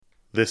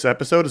This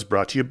episode is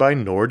brought to you by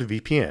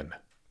NordVPN.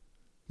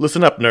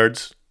 Listen up,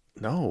 nerds.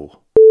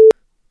 No.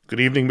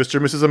 Good evening, Mr.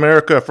 and Mrs.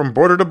 America, from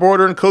border to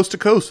border and coast to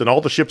coast and all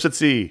the ships at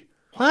sea.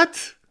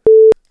 What?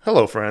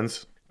 Hello,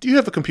 friends. Do you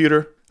have a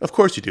computer? Of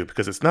course you do,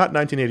 because it's not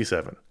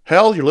 1987.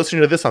 Hell, you're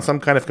listening to this on some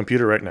kind of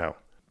computer right now.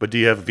 But do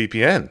you have a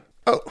VPN?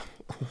 Oh,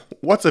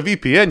 what's a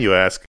VPN, you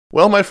ask?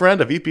 Well, my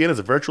friend, a VPN is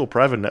a virtual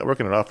private network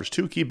and it offers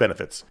two key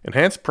benefits: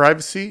 enhanced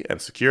privacy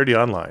and security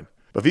online.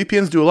 But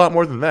VPNs do a lot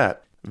more than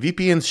that.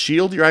 VPNs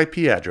shield your IP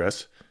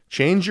address,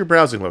 change your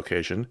browsing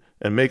location,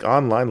 and make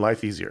online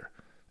life easier.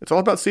 It's all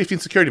about safety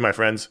and security, my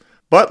friends.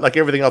 But like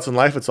everything else in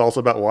life, it's also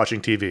about watching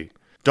TV.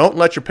 Don't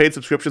let your paid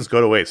subscriptions go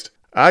to waste.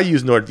 I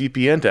use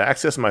NordVPN to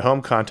access my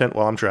home content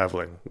while I'm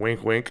traveling.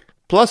 Wink, wink.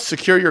 Plus,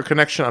 secure your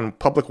connection on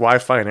public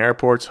Wi-Fi in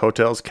airports,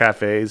 hotels,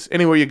 cafes,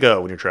 anywhere you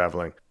go when you're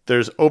traveling.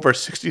 There's over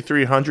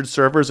 6,300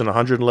 servers in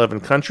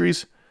 111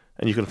 countries,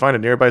 and you can find a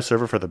nearby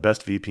server for the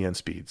best VPN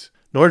speeds.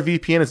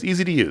 NordVPN is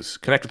easy to use.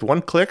 Connect with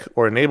one click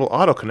or enable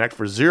auto-connect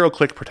for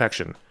zero-click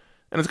protection.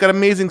 And it's got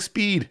amazing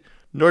speed.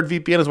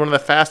 NordVPN is one of the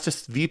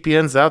fastest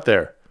VPNs out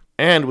there.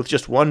 And with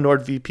just one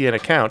NordVPN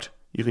account,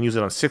 you can use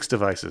it on 6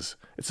 devices.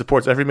 It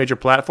supports every major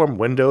platform: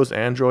 Windows,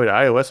 Android,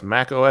 iOS,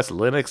 macOS,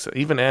 Linux,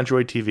 even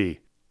Android TV.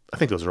 I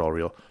think those are all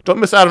real. Don't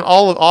miss out on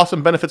all the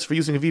awesome benefits for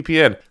using a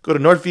VPN. Go to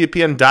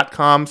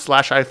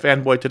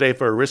nordvpn.com/ifanboy today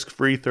for a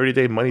risk-free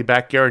 30-day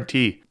money-back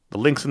guarantee. The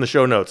link's in the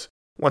show notes.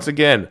 Once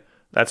again,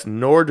 that's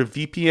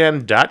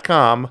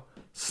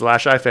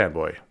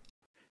nordvpn.com/ifanboy.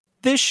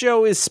 This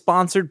show is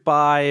sponsored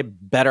by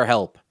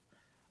BetterHelp.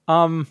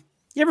 You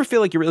ever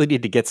feel like you really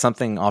need to get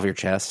something off your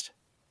chest?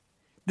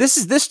 This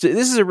is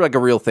like a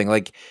real thing.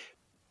 Like,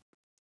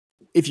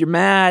 if you're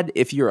mad,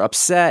 if you're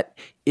upset,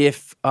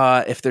 if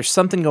there's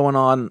something going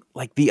on,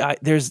 like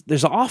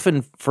there's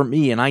often for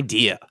me an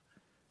idea.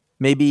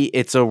 Maybe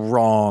it's a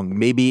wrong,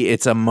 maybe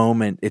it's a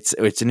moment,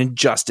 it's an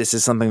injustice,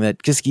 it's something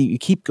that just you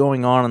keep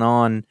going on and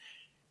on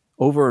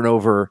over and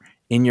over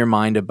in your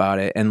mind about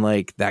it, and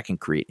like that can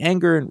create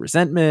anger and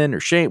resentment or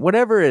shame,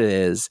 whatever it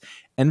is.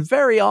 And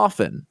very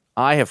often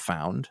I have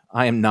found,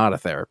 I am not a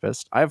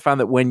therapist, I have found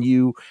that when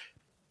you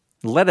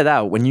let it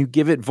out, when you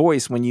give it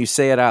voice, when you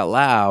say it out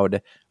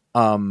loud,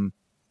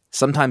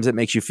 sometimes it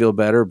makes you feel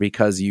better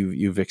because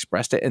you've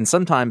expressed it, and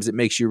sometimes it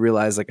makes you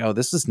realize like, oh,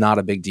 this is not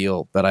a big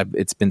deal, but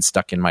it's been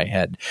stuck in my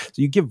head.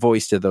 So you give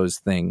voice to those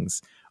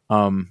things,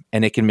 and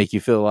it can make you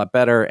feel a lot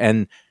better.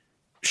 And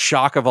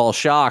shock of all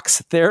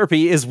shocks,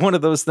 therapy is one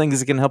of those things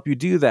that can help you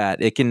do that.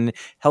 It can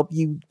help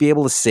you be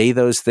able to say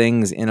those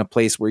things in a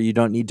place where you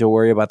don't need to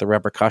worry about the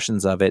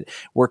repercussions of it,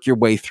 work your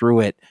way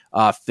through it,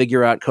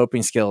 figure out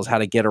coping skills, how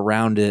to get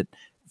around it,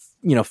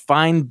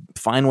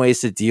 find ways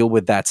to deal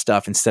with that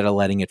stuff instead of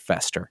letting it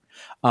fester.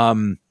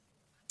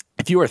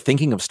 If you are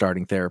thinking of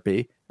starting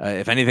therapy,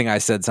 if anything I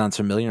said sounds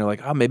familiar, you're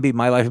like, oh, maybe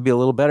my life would be a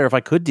little better if I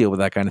could deal with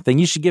that kind of thing,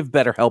 you should give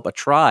BetterHelp a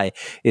try.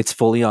 It's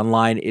fully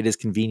online. It is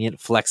convenient,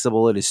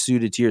 flexible. It is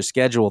suited to your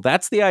schedule.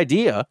 That's the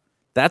idea.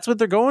 That's what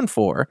they're going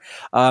for.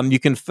 You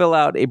can fill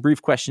out a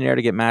brief questionnaire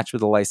to get matched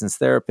with a licensed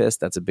therapist.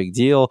 That's a big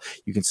deal.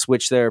 You can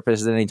switch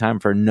therapists at any time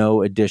for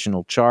no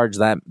additional charge.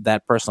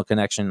 That personal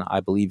connection, I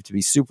believe, to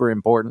be super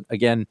important.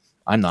 Again,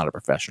 I'm not a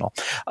professional.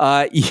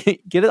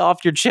 Get it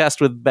off your chest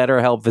with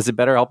BetterHelp. Visit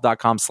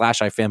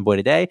BetterHelp.com/ifanboy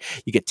today.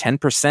 You get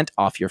 10%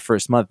 off your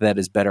first month. That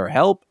is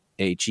BetterHelp,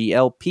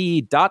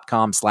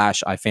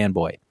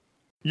 HELP.com/ifanboy.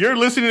 You're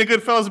listening to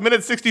Goodfellas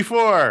Minute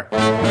 64.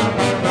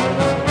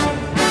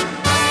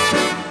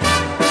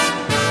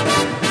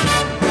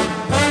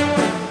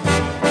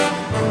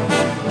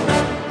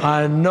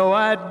 I know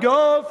I'd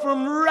go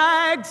from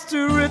rags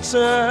to riches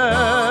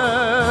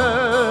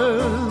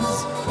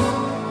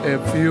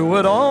if you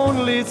would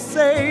only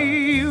say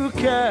you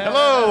can.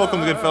 Hello,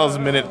 welcome to Goodfellas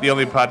Minute, the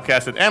only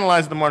podcast that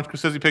analyzes the Martin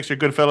Scorsese picture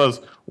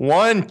Goodfellas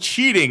one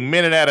cheating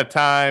minute at a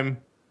time.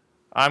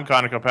 I'm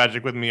Connor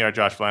Kilpatrick. With me are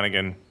Josh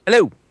Flanagan.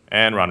 Hello.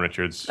 And Ron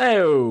Richards.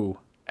 Hello.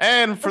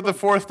 And for the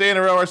fourth day in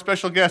a row, our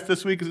special guest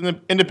this week is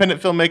an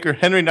independent filmmaker,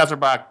 Henry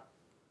Nazarbach.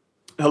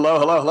 Hello,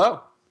 hello,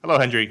 hello. Hello,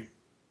 Henry.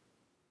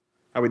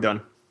 How we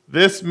done?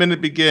 This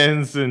minute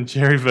begins and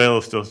Jerry Vale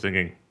is still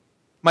singing.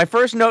 My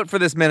first note for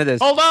this minute is...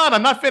 Hold on,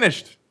 I'm not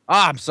finished.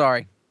 I'm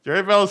sorry.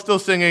 Jerry Vale is still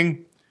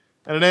singing,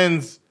 and it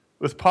ends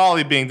with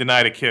Polly being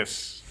denied a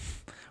kiss.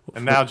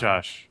 And now,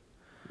 Josh,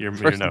 your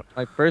note.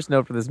 My first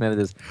note for this minute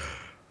is,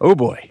 oh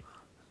boy.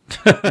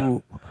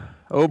 Ooh.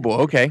 Oh boy,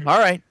 okay, all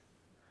right.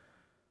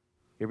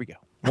 Here we go.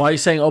 Why are you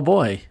saying, oh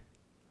boy?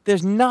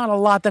 There's not a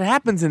lot that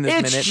happens in this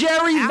minute. It's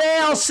Jerry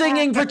Vale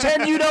singing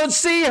Pretend You Don't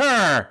See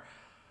Her.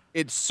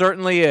 It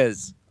certainly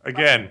is.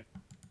 Again.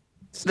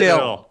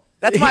 Still.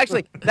 That's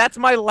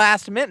my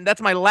last minute.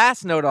 That's my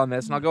last note on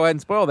this, and I'll go ahead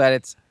and spoil that.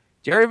 It's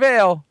Jerry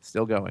Vale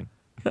still going.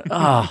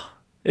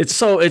 It's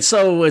so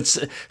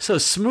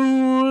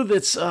smooth.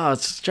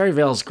 It's Jerry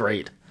Vale's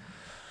great.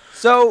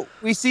 So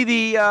we see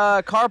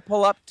the car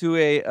pull up to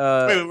a.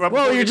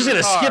 Well, you're just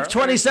gonna skip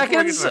 20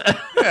 seconds?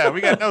 Yeah, we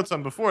got notes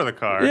on before the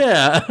car.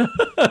 Yeah.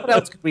 What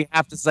else could we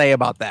have to say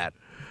about that?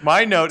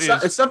 My note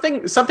is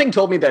Something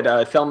told me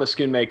that Thelma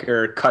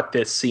Schoonmaker cut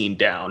this scene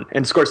down,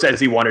 and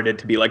Scorsese wanted it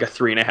to be like a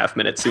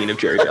 3.5-minute scene of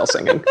Jerry Vale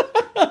singing.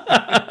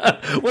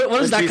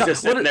 What is that? She's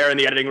just sitting there in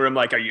the editing room,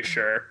 like, "Are you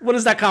sure?" What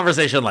is that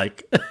conversation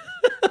like?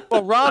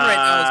 Well, Ron right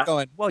now is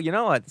going, well, you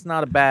know what? It's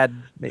not a bad,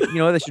 you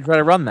know, they should try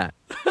to run that.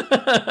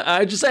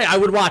 I just say I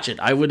would watch it.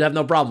 I would have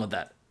no problem with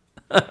that.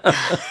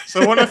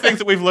 So one of the things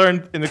that we've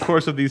learned in the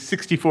course of these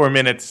 64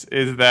 minutes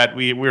is that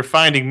we're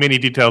finding many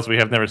details we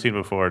have never seen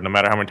before, no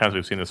matter how many times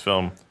we've seen this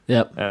film.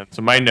 Yep.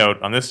 So my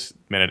note on this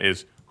minute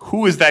is,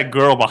 who is that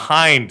girl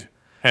behind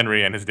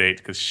Henry and his date?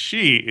 Because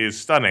she is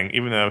stunning,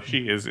 even though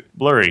she is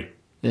blurry.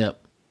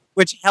 Yep.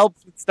 Which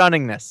helps with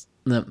stunningness.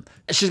 Yep.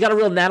 She's got a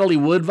real Natalie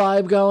Wood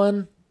vibe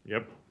going.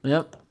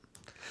 Yep.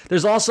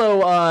 There's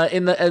also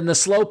in the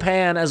slow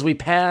pan as we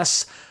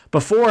pass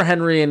before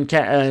Henry and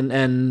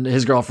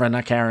his girlfriend,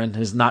 not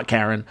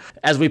Karen.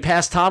 As we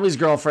pass Tommy's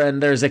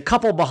girlfriend, there's a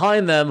couple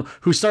behind them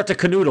who start to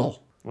canoodle.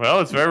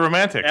 Well, it's very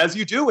romantic. As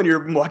you do when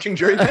you're watching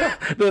Jerry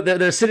Vale.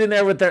 They're sitting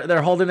there with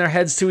they're holding their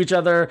heads to each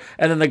other,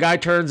 and then the guy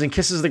turns and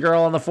kisses the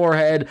girl on the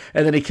forehead,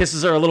 and then he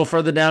kisses her a little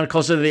further down,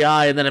 closer to the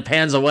eye, and then it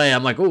pans away.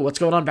 I'm like, ooh, what's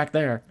going on back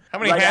there? How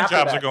many hand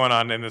jobs are going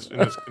on in the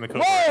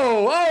cookbook?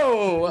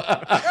 Whoa!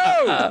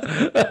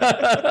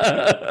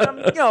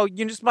 You know,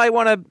 you just might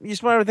want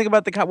to think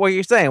about what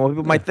you're saying, what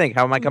people might think,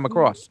 how it might come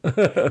across.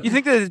 You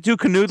think that the two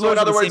canoodlers So in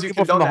other are the words, same you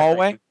people from condone the that,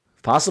 hallway? right?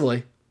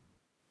 Possibly.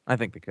 I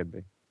think they could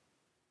be.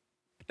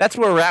 That's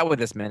where we're at with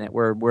this minute.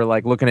 We're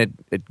like looking at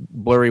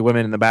blurry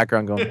women in the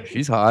background, going,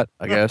 "She's hot,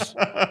 I guess."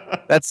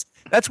 That's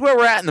where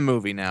we're at in the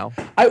movie now.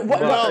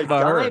 The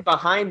guy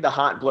behind the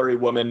hot blurry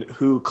woman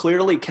who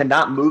clearly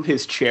cannot move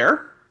his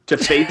chair to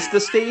face the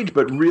stage,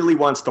 but really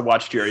wants to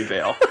watch Jerry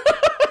Vale.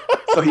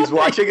 So he's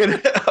watching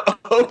it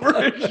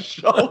over his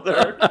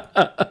shoulder.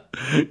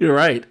 You're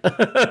right.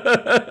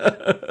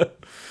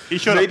 He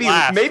should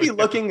have maybe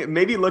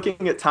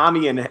looking at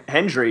Tommy and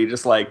Hendry,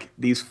 just like,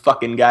 these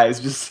fucking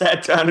guys just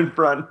sat down in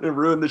front and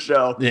ruined the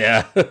show.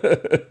 Yeah.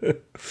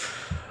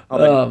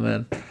 Oh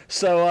man.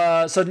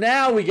 So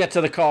now we get to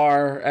the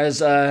car as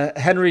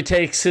Henry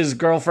takes his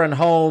girlfriend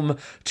home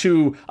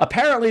to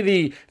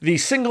apparently the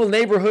single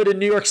neighborhood in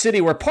New York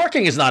City where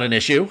parking is not an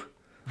issue.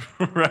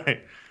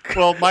 Right.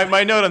 Well,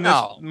 my note on this,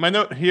 my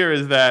note here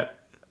is that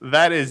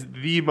is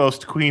the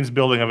most Queens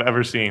building I've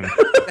ever seen.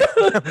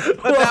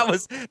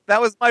 That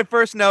was my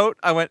first note.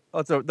 I went,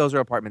 oh, so those are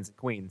apartments in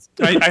Queens.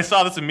 I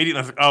saw this immediately.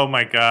 I was like, oh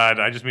my God.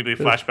 I just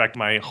immediately flashed back to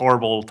my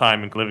horrible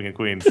time in living in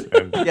Queens.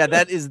 And Yeah,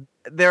 that is.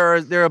 There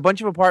are a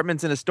bunch of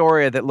apartments in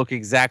Astoria that look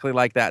exactly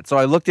like that. So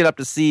I looked it up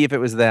to see if it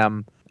was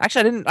them.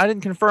 Actually, I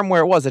didn't confirm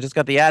where it was. I just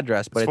got the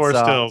address, but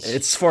Forest Hills.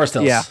 It's Forest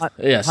Hills. Yeah,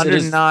 yes,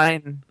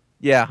 109.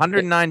 Yeah,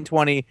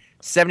 10920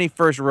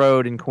 71st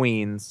Road in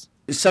Queens.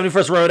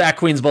 71st Road at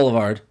Queens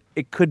Boulevard.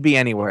 It could be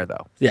anywhere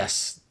though.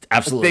 Yes,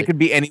 absolutely. They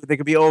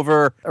could be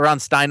over around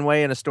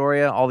Steinway and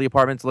Astoria. All the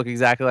apartments look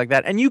exactly like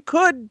that, and you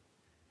could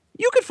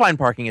find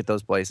parking at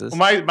those places.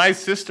 Well, my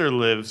sister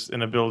lives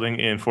in a building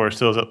in Forest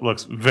Hills that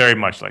looks very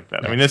much like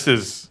that. I mean, this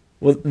is...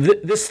 Well,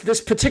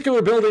 this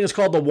particular building is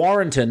called the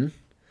Warrenton,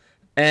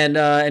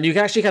 and you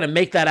can actually kind of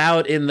make that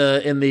out in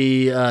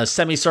the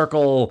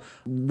semicircle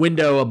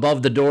window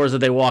above the doors that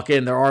they walk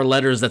in. There are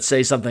letters that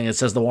say something. It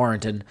says the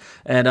Warrenton,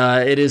 and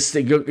it is.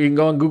 You can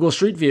go on Google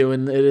Street View,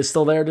 and it is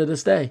still there to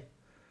this day.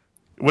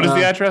 What is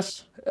the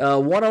address?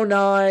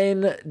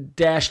 109-20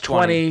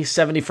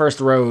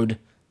 71st Road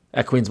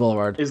at Queens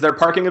Boulevard. Is there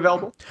parking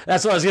available?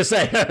 That's what I was going to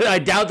say. I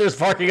doubt there's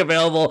parking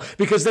available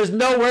because there's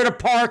nowhere to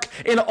park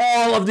in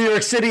all of New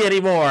York City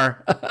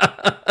anymore.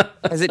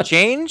 Has it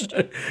changed?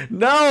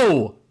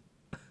 No.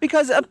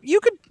 Because you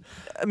could.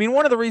 I mean,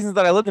 one of the reasons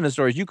that I lived in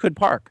Astoria is you could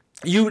park.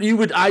 You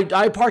would.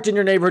 I parked in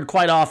your neighborhood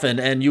quite often,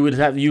 and you would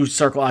have I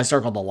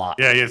circled a lot.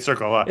 Yeah,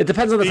 circle a lot. It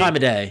depends on the time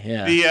of day.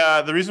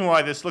 Yeah. The reason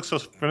why this looks so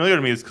familiar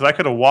to me is because I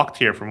could have walked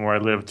here from where I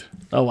lived.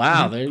 Oh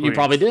wow, you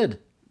probably did.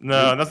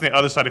 No, that's on the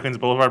other side of Queens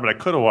Boulevard, but I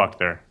could have walked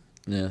there.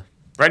 Yeah.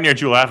 Right near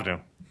Jewel Avenue.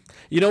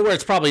 You know where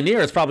it's probably near?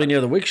 It's probably near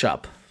the wig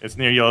shop. It's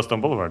near Yellowstone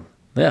Boulevard.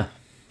 Yeah.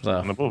 So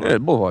On the boulevard. Yeah,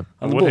 Boulevard.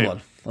 on the Woodhaven.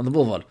 boulevard. On the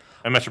boulevard.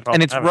 And Metropolitan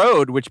And it's Avenue.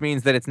 road, which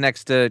means that it's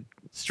next to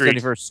Street.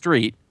 71st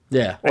Street.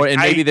 Yeah. And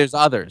maybe there's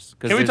others.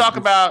 Can we talk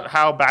about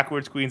how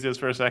backwards Queens is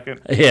for a second?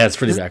 Yeah, it's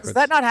pretty Does backwards.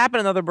 that not happen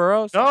in other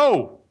boroughs?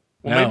 No.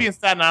 Well, No. maybe in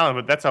Staten Island,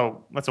 but that's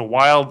a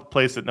wild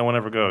place that no one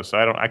ever goes. So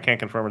I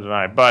can't confirm or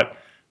deny. But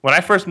when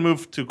I first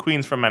moved to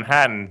Queens from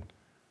Manhattan,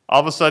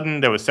 all of a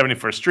sudden there was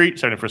 71st Street,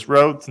 71st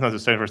Road, sometimes it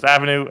was 71st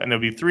Avenue, and there'd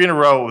be three in a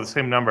row with the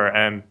same number.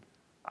 And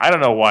I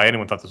don't know why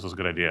anyone thought this was a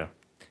good idea.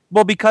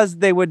 Well, because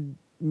they'd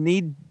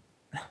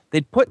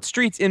put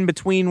streets in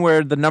between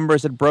where the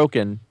numbers had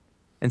broken,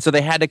 and so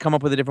they had to come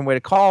up with a different way to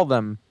call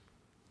them.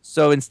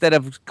 So instead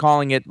of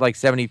calling it like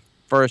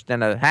 71st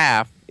and a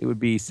half, it would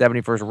be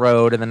 71st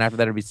Road, and then after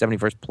that it would be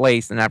 71st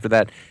Place, and after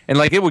that, and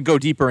like it would go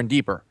deeper and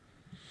deeper.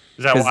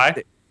 Is that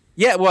why?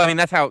 Yeah, well, I mean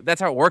that's how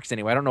it works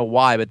anyway. I don't know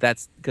why, but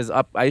that's because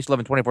I used to live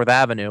in 24th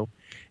Avenue,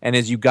 and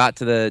as you got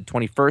to the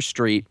 21st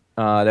Street,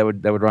 that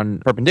would run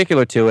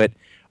perpendicular to it.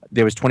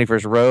 There was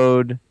 21st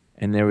Road,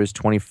 and there was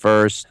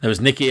 21st. There was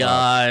Nicky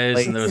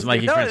Eyes, and there was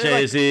Mikey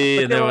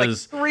Francesi, and there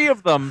was 3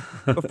 of them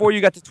before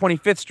you got to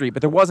 25th Street,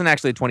 but there wasn't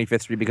actually a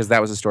 25th Street because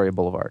that was Astoria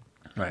Boulevard.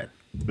 Right.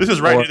 This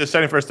is right near the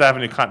 71st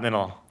Avenue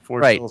Continental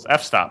Forest Hills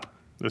F stop.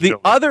 The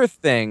other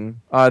thing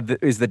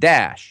is the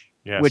dash,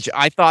 which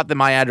I thought that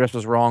my address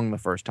was wrong the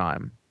first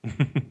time.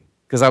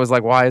 Because I was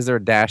like, why is there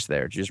a dash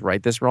there? Did you just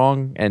write this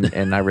wrong?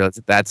 And I realized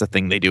that's a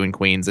thing they do in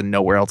Queens and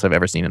nowhere else I've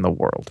ever seen in the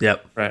world.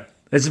 Yep. Right.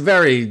 It's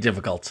very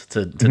difficult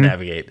to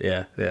navigate.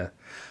 Yeah, yeah.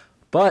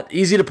 But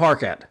easy to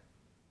park at.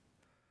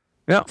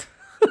 Yeah.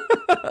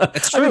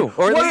 It's true.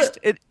 Or at least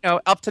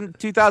up to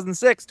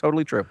 2006,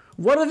 totally true.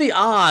 What are the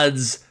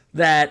odds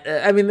that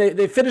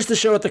they finished the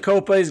show at the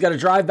Copa? He's got to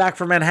drive back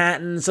from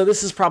Manhattan, so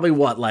this is probably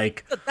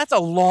that's a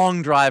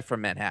long drive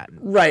from Manhattan,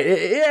 right?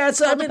 Yeah,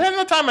 depending on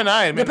the time of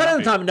night. Depending on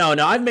the time. No,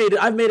 I've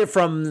made it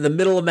from the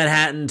middle of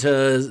Manhattan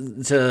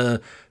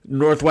to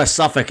northwest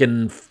Suffolk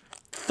in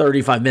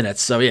 35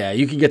 minutes. So yeah,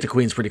 you can get to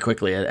Queens pretty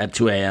quickly at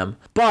 2 a.m.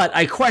 But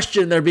I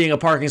question there being a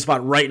parking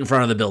spot right in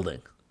front of the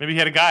building. Maybe he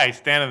had a guy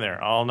standing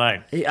there all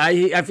night.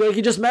 I feel like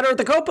he just met her at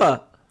the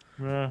Copa.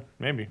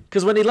 Maybe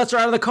because when he lets her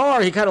out of the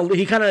car, he kind of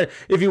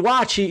if you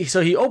watch,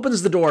 he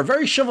opens the door,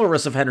 very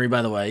chivalrous of Henry,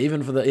 by the way,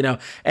 even for the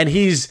and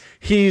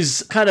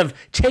he's kind of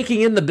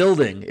taking in the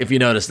building. If you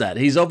notice that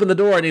he's opened the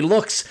door and he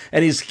looks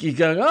and he's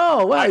going,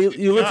 oh wow,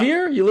 you live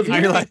here, you live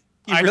here.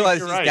 You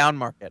realize he's down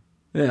market.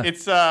 Yeah,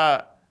 it's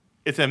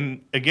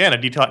again a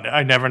detail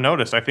I never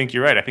noticed. I think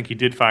you're right. I think he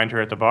did find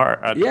her at the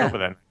bar at the Copa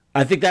then.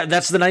 I think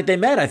that's the night they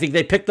met. I think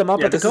they picked them up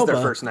at the Copa. This is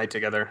their first night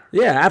together.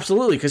 Yeah,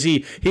 absolutely. Because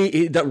he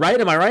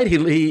right? Am I right?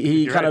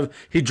 He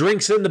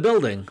drinks in the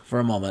building for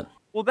a moment.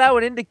 Well, that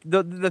would indicate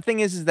the thing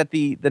is that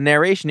the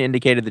narration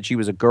indicated that she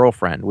was a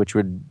girlfriend, which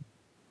would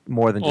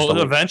more than just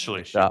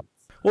eventually.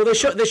 Well, they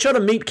showed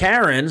him meet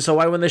Karen, so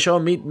why wouldn't they show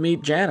him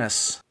meet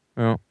Janice?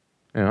 Oh,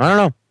 yeah, I don't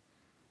know.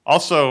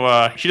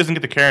 Also, she doesn't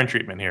get the Karen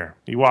treatment here.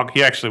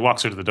 He actually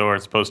walks her to the door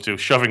as opposed to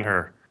shoving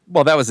her.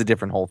 Well, that was a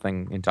different whole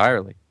thing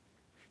entirely.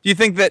 Do you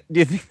think that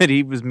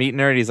he was meeting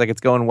her and he's like,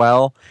 it's going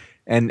well,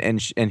 and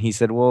he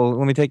said, well,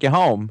 let me take you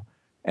home,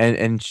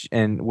 and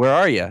where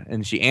are you?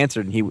 And she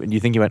answered, and you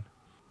think he went,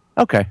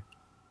 okay.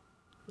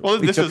 Well,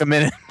 this took a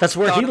minute. That's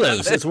where he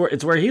lives. It's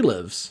where he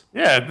lives.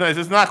 Yeah,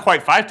 it's not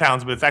quite Five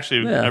Towns, but it's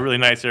actually a really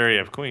nice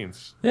area of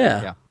Queens.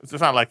 Yeah. It's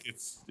not like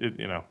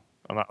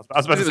I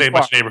was about to say a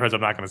bunch of neighborhoods I'm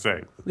not going to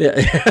say.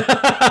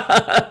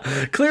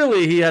 Yeah.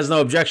 Clearly, he has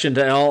no objection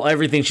to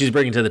everything she's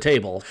bringing to the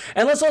table.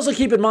 And let's also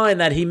keep in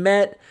mind that he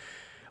met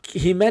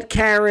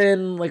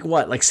Karen,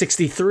 like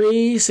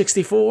 63,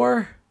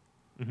 64?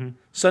 Mm-hmm.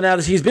 So now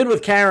he's been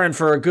with Karen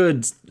for a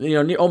good,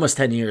 almost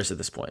 10 years at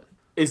this point.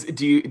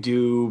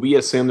 Do we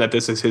assume that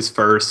this is his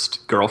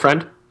first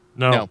girlfriend?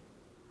 No.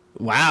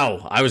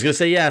 Wow. I was going to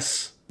say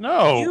yes.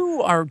 No.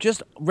 You are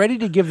just ready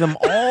to give them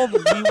all the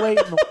leeway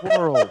in the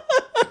world.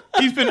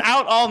 He's been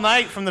out all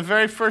night from the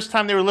very first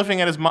time they were living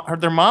at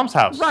their mom's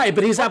house. Right,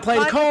 but he's not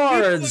playing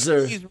cards.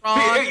 He's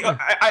wrong.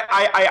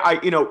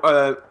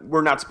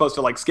 We're not supposed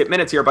to skip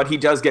minutes here, but he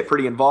does get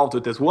pretty involved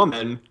with this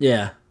woman.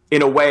 Yeah.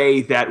 In a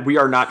way that we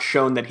are not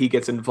shown that he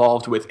gets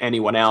involved with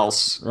anyone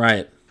else.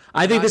 Right.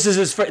 I think this is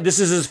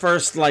his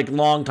first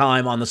long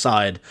time on the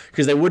side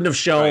because they wouldn't have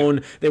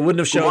shown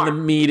the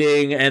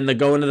meeting and the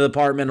going to the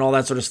apartment and all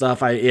that sort of stuff.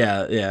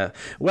 Whether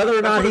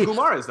or not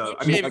Kumar is though.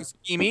 He didn't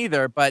scheme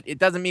either, but it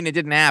doesn't mean it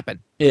didn't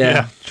happen.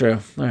 Yeah. True.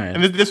 All right.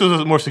 And this was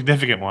a more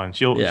significant one.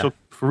 She'll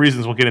for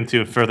reasons we'll get into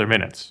in further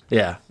minutes.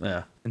 Yeah.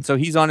 And so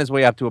he's on his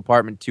way up to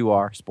apartment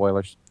 2R.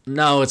 Spoilers.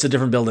 No, it's a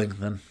different building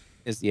then.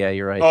 Yeah,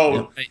 you're right.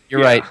 Oh,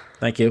 you're right.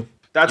 Thank you.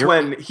 That's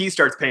when he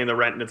starts paying the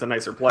rent and it's a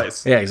nicer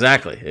place. Yeah,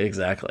 exactly.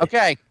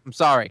 Okay, I'm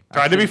sorry.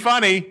 Tried to be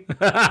funny.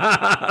 Didn't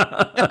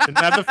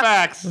have the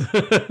facts.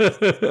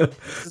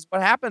 This is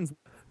what happens.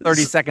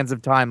 30 seconds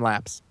of time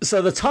lapse.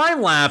 So the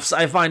time lapse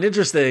I find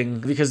interesting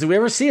because do we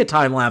ever see a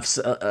time lapse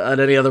at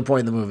any other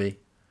point in the movie?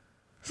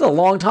 It's a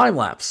long time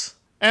lapse.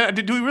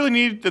 And do we really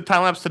need the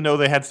time lapse to know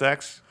they had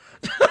sex?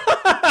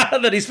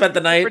 That he spent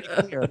the night.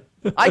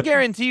 I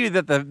guarantee you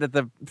that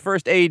the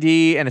first AD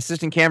and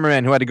assistant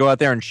cameraman who had to go out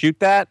there and shoot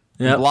that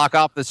and block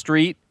off the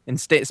street and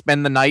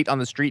spend the night on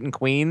the street in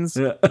Queens,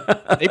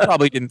 they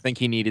probably didn't think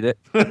he needed it.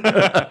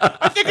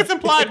 I think it's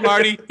implied,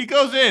 Marty. He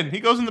goes in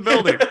the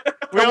building.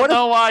 We don't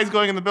know why he's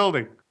going in the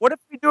building. What if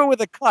we do it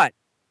with a cut?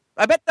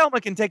 I bet Thelma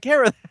can take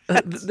care of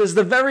that. There's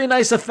the very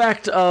nice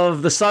effect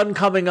of the sun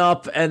coming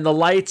up and the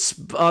lights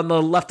on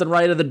the left and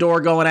right of the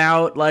door going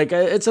out.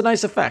 It's a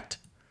nice effect.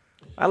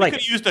 I like it.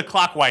 Could have used a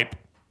clock wipe.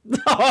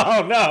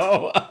 Oh,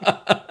 no.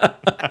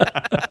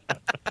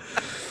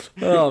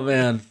 Oh,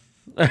 man.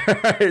 All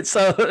right,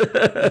 so...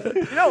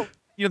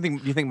 you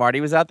think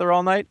Marty was out there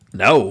all night?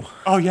 No.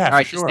 Oh, yeah, all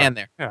right, sure. Just stand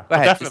there. Yeah, go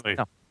ahead. definitely.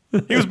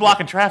 He was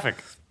blocking traffic.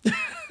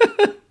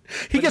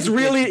 He gets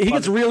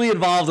really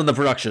involved in the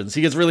productions.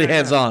 He gets really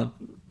hands-on.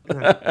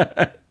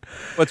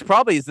 What's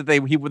probably is that they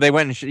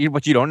went and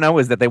what you don't know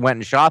is that they went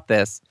and shot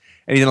this,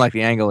 and he didn't like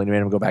the angle, and he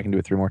made him go back and do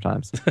it 3 more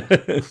times.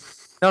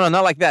 No,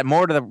 not like that.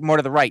 More to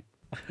the right.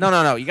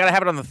 No. You got to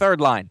have it on the third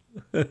line.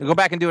 Go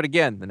back and do it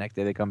again. The next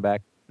day they come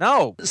back.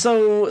 No.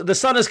 So the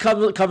sun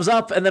comes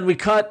up, and then we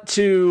cut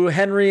to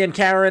Henry and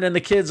Karen and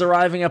the kids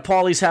arriving at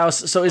Paulie's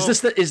house. So is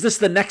this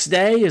the next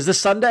day? Is this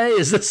Sunday?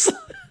 Is this?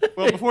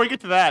 Well, before we get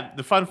to that,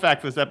 the fun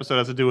fact for this episode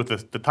has to do with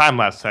the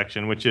time-lapse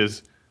section, which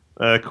is,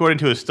 according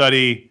to a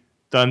study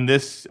done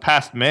this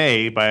past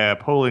May by a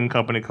polling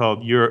company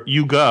called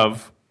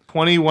YouGov,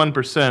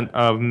 21%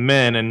 of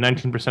men and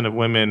 19% of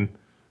women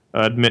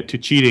admit to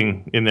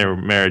cheating in their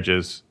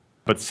marriages,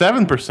 but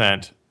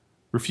 7%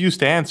 refuse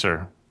to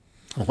answer.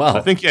 Well,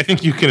 I think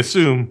you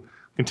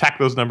can tack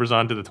those numbers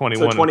onto the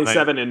 21. So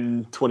 27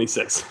 and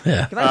 26.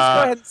 yeah. Can I just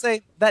go ahead and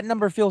say that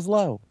number feels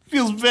low?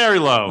 Feels very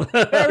low.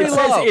 Very It low.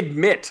 says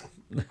admit.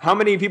 How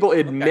many people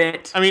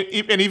admit? I mean,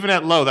 and even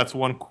at low, that's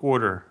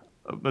 1/4.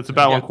 That's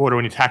about 1/4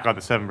 when you tack on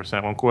the 7%.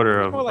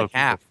 1/4 of More like of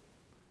half.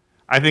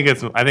 I think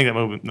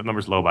that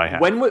number's low by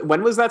half. When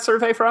was that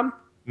survey from?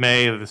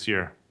 May of this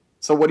year.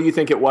 So what do you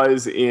think it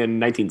was in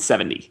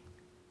 1970?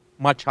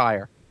 Much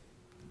higher.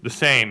 The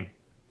same.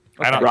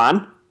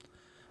 Ron?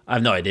 I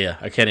have no idea.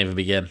 I can't even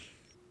begin.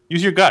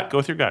 Use your gut. Go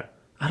with your gut.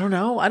 I don't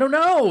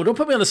know. Don't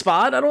put me on the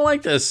spot. I don't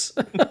like this.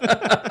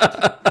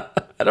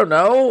 I don't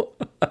know.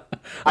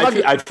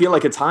 I feel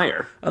like it's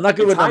higher. I'm not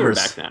good It's with higher numbers.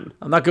 back then.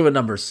 I'm not good with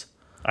numbers.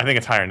 I think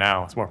it's higher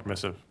now. It's more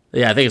permissive.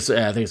 Yeah, I think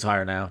it's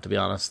higher now, to be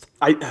honest.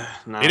 No.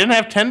 They didn't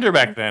have Tinder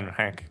back then,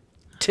 Hank.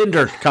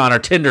 Tinder, Connor.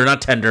 Tinder,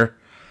 not tender.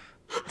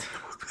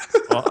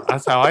 Well,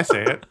 that's how I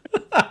say it.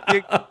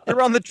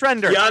 You're on the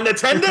trender. You're on the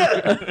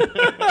tender.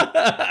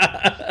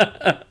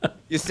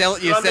 You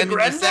sending the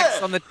the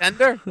sex on the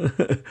tender?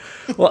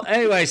 Well,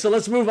 anyway, so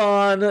let's move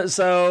on.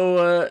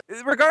 So,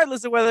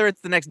 Regardless of whether it's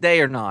the next day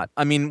or not,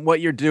 I mean,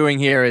 what you're doing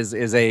here is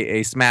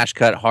a smash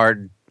cut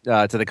hard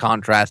to the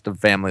contrast of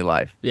family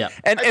life. yeah.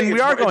 And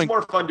It's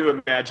more fun to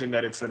imagine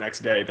that it's the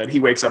next day, that he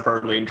wakes up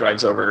early and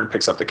drives over and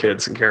picks up the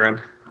kids and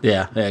Karen.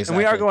 Yeah, exactly. And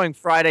we are going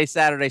Friday,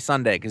 Saturday,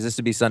 Sunday, because this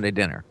would be Sunday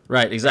dinner.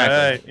 Right, exactly.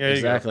 Right, there you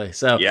exactly.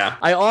 So, Yeah.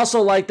 I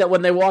also like that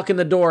when they walk in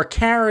the door,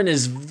 Karen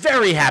is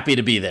very happy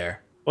to be there.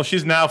 Well,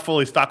 she's now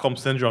fully Stockholm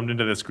syndromed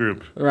into this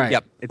group. Right.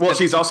 Yep. Well,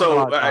 she's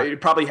also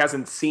probably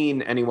hasn't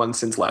seen anyone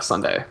since last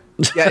Sunday.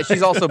 Yeah,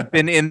 she's also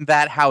been in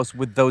that house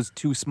with those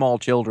two small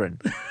children.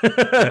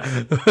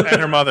 And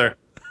her mother.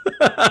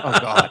 Oh,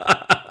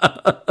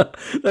 God.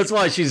 That's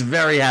why she's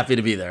very happy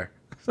to be there.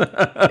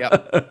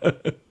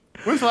 Yep.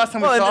 When's the last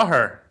time we saw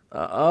her?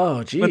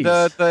 Oh, geez. With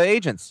the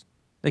agents.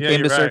 They Yeah,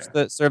 came to you're serve right. the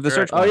You're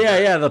search right. Oh,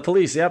 warrant. yeah, the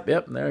police. Yep,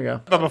 there you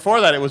go. But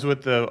before that, it was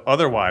with the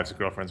other wives and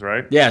girlfriends,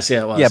 right? Yes,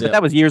 yeah, it was. Yeah, but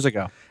that was years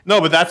ago. No,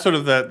 but that's sort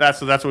of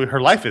that's what her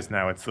life is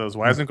now. It's those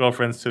wives and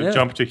girlfriends to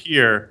jump to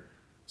here.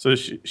 So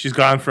she's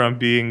gone from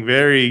being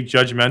very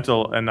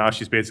judgmental, and now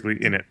she's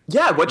basically in it.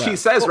 Yeah, what she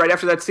says right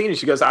after that scene is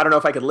she goes, "I don't know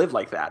if I could live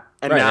like that."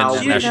 And Right, now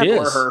and we she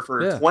for is. her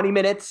for Yeah. 20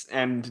 minutes,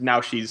 and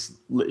now she's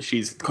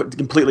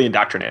completely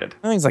indoctrinated.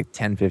 I think it's like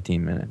 10,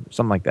 15 minutes,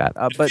 something like that.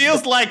 It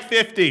feels like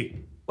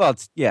 50. Well,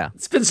 it's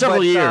It's been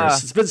several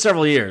years. It's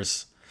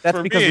That's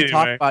For because me, we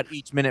talk anyway. about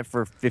each minute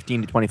for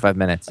 15 to 25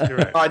 minute. You're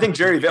right. I think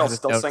Jerry Vale's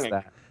still Notice singing.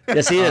 that.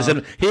 Yes, he is.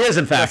 And he is,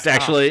 in fact,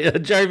 actually.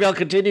 Jerry Vale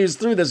continues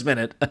through this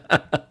minute.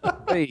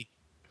 Oy.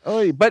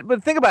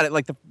 But think about it.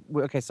 Like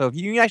so if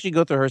you actually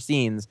go through her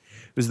scenes,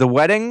 there's the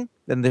wedding,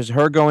 then there's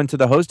her going to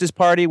the hostess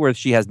party where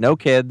she has no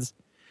kids.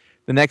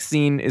 The next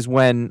scene is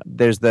when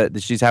there's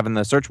she's having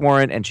the search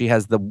warrant and she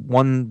has the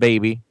one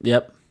baby.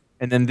 Yep.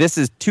 And then this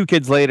is 2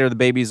 kids later.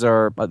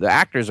 The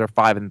actors are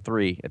 5 and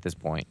 3 at this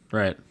point.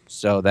 Right.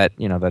 So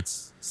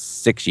that's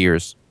 6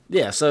 years.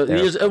 Yeah, so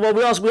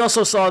we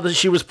also saw that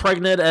she was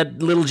pregnant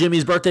at little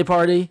Jimmy's birthday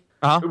party.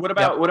 What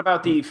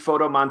about the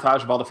photo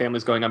montage of all the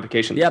families going on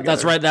vacation? Yep,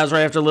 that's together? right. That was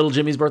right after little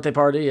Jimmy's birthday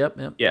party.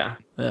 Yep. Yeah.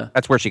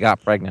 That's where she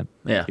got pregnant.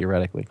 Yeah.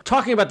 Theoretically.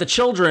 Talking about the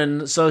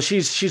children, so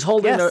she's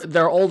holding Yes.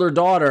 their older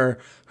daughter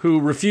who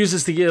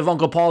refuses to give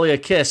Uncle Paulie a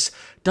kiss.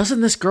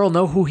 Doesn't this girl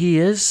know who he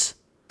is?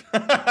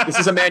 This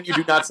is a man you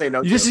do not say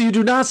no to. You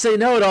do not say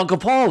no to Uncle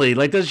Paulie.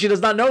 Like she does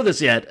not know this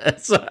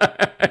yet. So,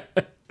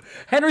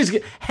 Henry's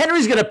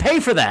gonna pay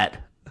for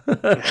that.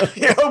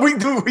 Yeah, we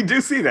do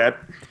see that.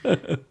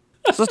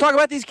 So let's talk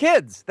about these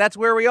kids. That's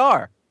where we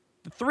are.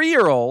 The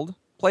 3-year-old,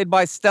 played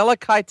by Stella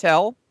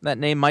Keitel. That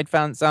name might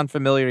sound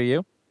familiar to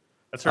you.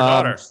 That's her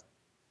daughter.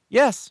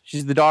 Yes,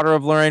 she's the daughter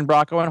of Lorraine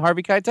Bracco and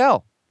Harvey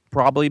Keitel.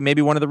 Probably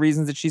maybe one of the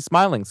reasons that she's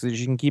smiling, so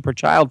she can keep her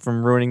child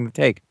from ruining the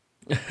take.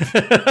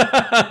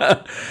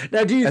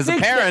 Now, do you As a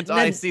think parent,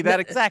 I see that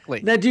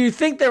exactly. Now, do you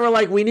think they were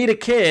like, we need a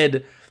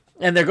kid,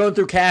 and they're going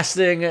through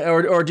casting,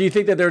 or do you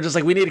think that they were just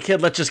like, we need a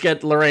kid, let's just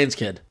get Lorraine's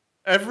kid?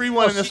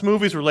 Everyone in this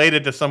movie is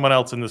related to someone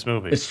else in this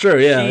movie. It's true,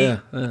 yeah.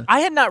 I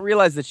had not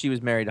realized that she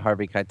was married to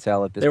Harvey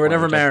Keitel at this point. They were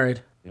never which I-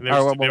 married. They were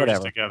just whatever.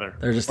 together.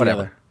 They're just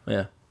Whatever.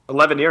 together.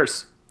 11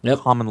 years. Yeah. Yep.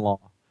 Common law.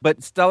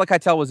 But Stella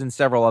Keitel was in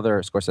several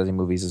other Scorsese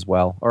movies as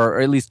well, or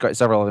at least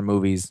several other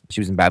movies. She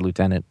was in Bad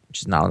Lieutenant, which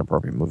is not an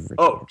appropriate movie for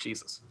Oh,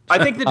 Jesus.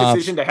 I think the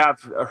decision to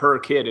have her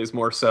kid is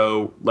more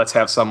so, let's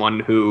have someone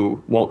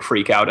who won't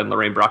freak out in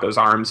Lorraine Bracco's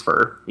arms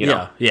for,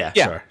 Yeah, Yeah.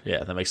 sure.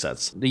 Yeah, that makes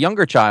sense. The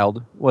younger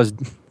child was,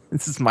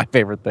 this is my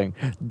favorite thing,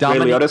 Ray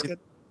Liotta's kid?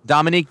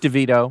 Dominique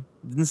DeVito,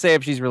 Didn't say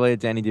if she's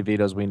related to any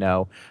DeVitos we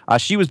know.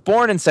 She was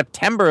born in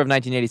September of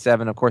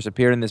 1987, of course,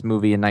 appeared in this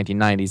movie in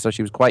 1990, so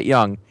she was quite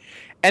young.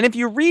 And if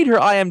you read her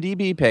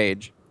IMDb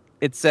page,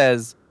 it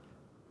says,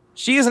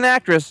 she is an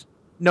actress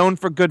known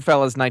for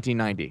Goodfellas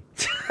 1990.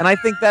 And I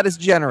think that is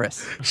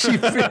generous.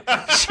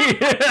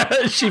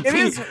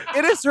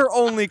 It is her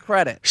only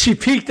credit. She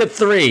peaked at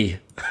 3.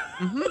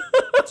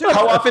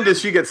 How often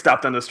does she get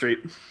stopped on the street?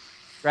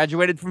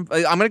 Graduated from...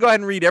 I'm going to go ahead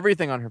and read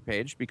everything on her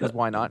page, because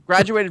why not?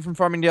 Graduated from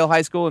Farmingdale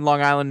High School in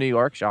Long Island, New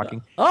York.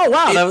 Shocking. Oh,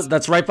 wow.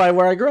 That's right by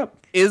where I grew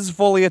up. Is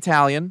fully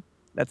Italian.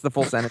 That's the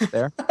full sentence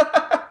there.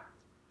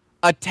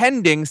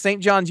 Attending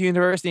St. John's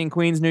University in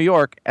Queens, New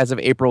York, as of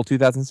April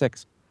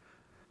 2006.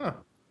 Huh.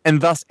 And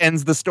thus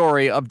ends the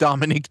story of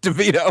Dominique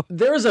DeVito.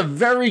 There's a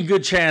very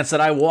good chance that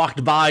I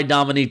walked by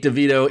Dominique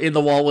DeVito in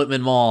the Walt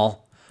Whitman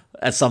Mall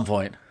at some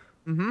point.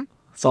 Mm-hmm.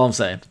 That's all I'm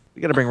saying.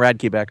 We got to bring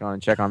Radke back on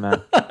and check on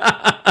that.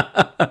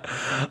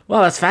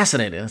 Well, that's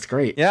fascinating. That's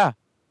great. Yeah.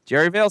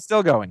 Jerry Vale's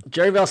still going.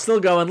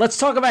 Let's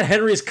talk about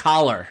Henry's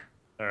collar.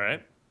 All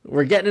right.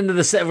 We're getting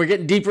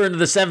deeper into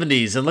the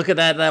 70s, and look at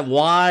that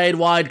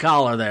wide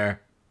collar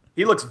there.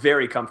 He looks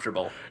very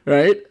comfortable.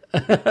 Right?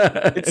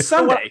 It's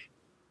Sunday.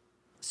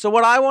 So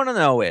what I want to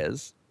know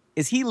is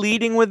he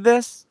leading with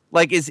this?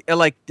 Is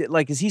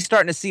he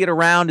starting to see it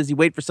around? Does he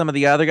wait for some of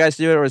the other guys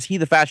to do it, or is he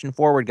the fashion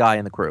forward guy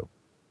in the crew?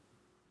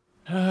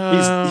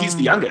 He's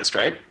the youngest,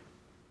 right?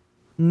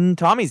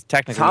 Tommy's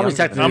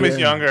technically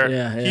younger.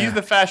 Yeah. He's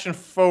the fashion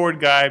forward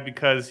guy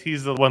because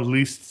he's the one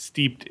least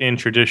steeped in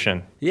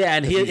tradition. Yeah,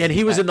 and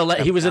he was in the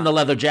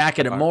leather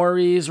jacket at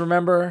Maury's,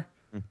 remember?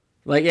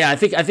 I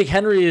think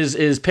Henry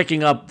is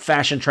picking up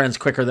fashion trends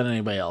quicker than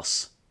anybody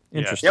else.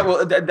 Interesting. Yeah,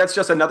 well, that's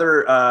just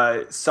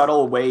another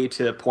subtle way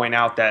to point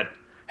out that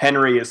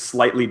Henry is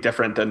slightly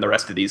different than the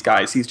rest of these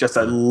guys. He's just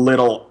a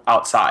little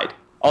outside.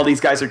 All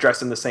these guys are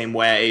dressed in the same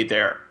way.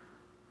 They're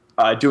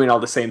doing all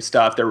the same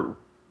stuff.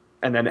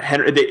 And then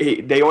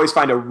Henry, they always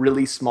find a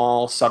really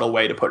small, subtle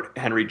way to put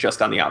Henry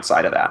just on the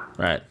outside of that.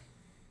 Right.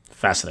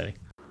 Fascinating.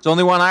 There's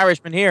only one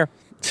Irishman here.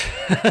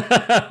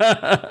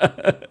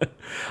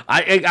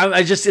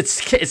 I just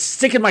it's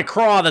sticking my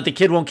craw that the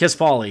kid won't kiss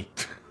Paulie.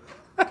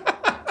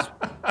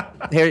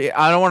 Here,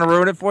 I don't want to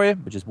ruin it for you,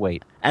 but just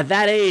wait. At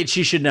that age,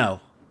 she should know.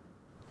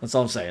 That's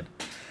all I'm saying.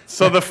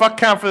 So the fuck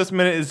count for this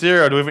minute is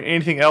 0. Do we have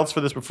anything else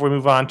for this before we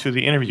move on to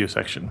the interview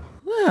section?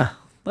 Yeah,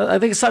 I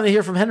think it's time to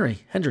hear from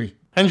Henry.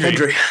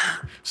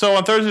 So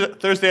on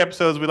Thursday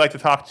episodes, we like to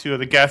talk to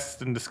the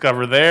guests and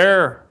discover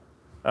their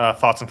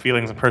thoughts and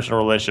feelings and personal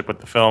relationship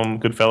with the film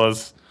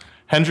Goodfellas.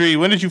 Henry,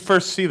 when did you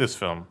first see this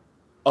film?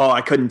 Oh,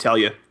 I couldn't tell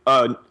you.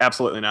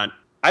 Absolutely not.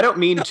 I don't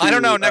mean to. I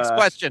don't know. Next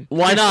question.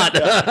 Why not?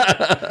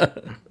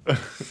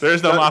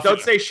 There's no mafia.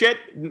 Don't say shit.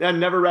 I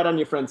never read on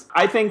your friends.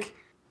 I think.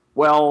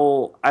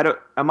 Well, I don't.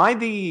 Am I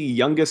the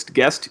youngest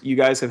guest you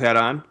guys have had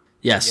on?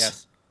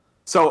 Yes.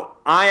 So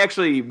I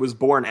actually was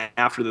born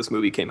after this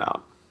movie came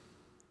out.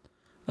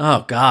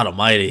 Oh, God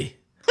almighty.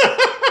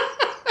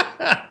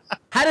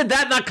 How did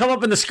that not come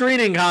up in the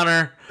screening,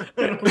 Connor?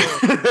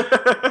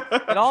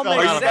 It all makes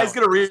Are you sense. guys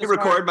going to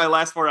re-record my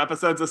last 4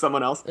 episodes of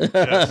someone else?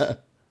 Yes.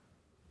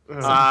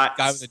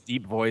 Guy with a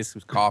deep voice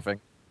who's coughing.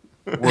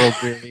 World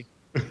weary.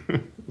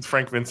 It's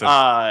Frank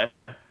Vincent.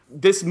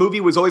 This movie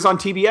was always on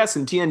TBS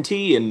and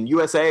TNT and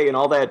USA and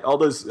all that. All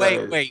those.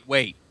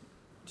 Wait.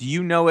 Do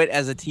you know it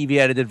as a TV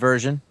edited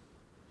version?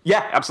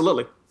 Yeah,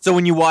 absolutely. So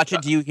when you watch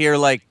it, do you hear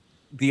like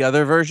the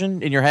other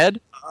version in your head?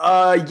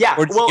 Yeah.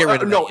 Or did you get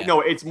rid of that? No.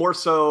 It's more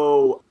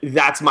so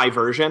that's my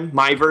version.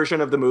 My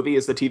version of the movie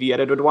is the TV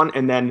edited one,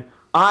 and then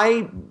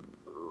I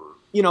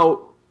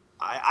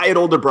had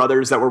older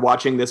brothers that were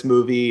watching this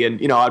movie, and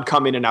I'd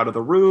come in and out of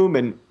the room,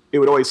 and it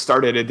would always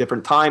start at a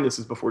different time. This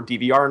is before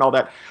DVR and all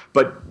that,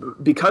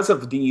 but because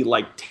of the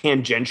like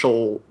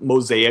tangential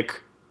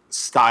mosaic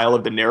style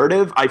of the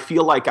narrative, I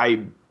feel like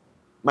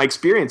my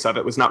experience of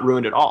it was not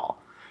ruined at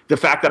all. The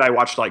fact that I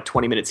watched like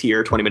 20 minutes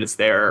here, 20 minutes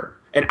there,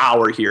 an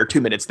hour here,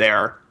 2 minutes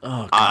there,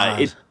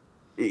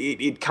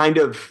 it kind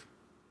of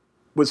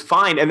was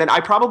fine. And then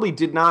I probably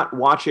did not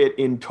watch it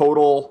in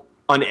total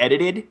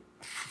unedited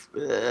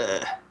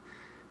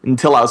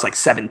until I was like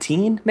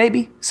 17,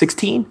 maybe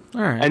 16.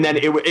 All right. And then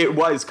it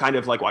was kind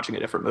of like watching a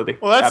different movie.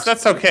 Well,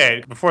 that's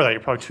okay. Before that,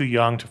 you're probably too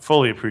young to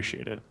fully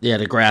appreciate it. Yeah,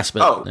 to grasp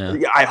it. Oh,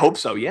 yeah, I hope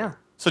so. Yeah.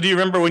 So, do you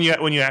remember when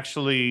you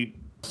actually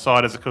saw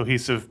it as a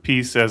cohesive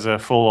piece, as a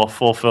full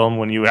film,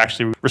 when you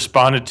actually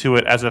responded to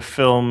it as a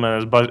film,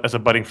 as a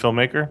budding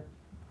filmmaker?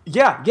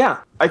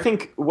 Yeah. I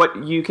think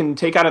what you can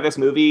take out of this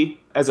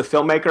movie as a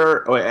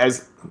filmmaker, or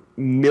as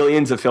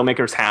millions of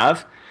filmmakers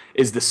have,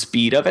 is the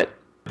speed of it.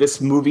 This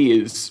movie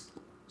is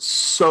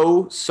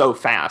so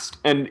fast.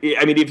 And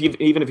I mean,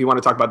 even if you want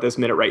to talk about this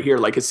minute right here,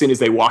 like as soon as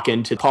they walk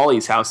into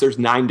Paulie's house, there's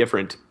 9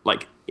 different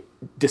like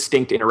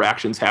distinct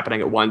interactions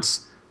happening at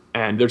once.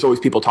 And there's always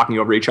people talking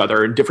over each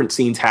other and different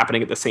scenes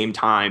happening at the same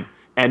time.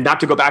 And not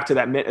to go back to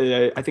that,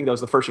 I think that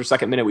was the first or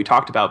second minute we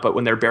talked about, but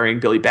when they're burying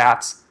Billy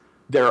Batts,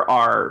 there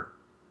are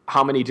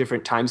how many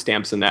different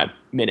timestamps in that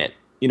minute?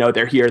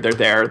 They're here, they're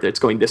there, it's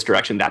going this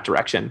direction, that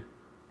direction.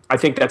 I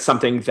think that's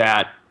something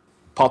that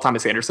Paul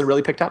Thomas Anderson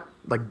really picked up,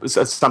 like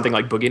something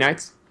like Boogie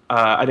Nights.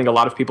 I think a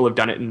lot of people have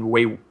done it in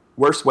way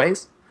worse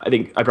ways. I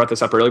think I brought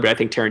this up earlier, but I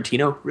think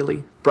Tarantino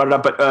really brought it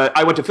up. But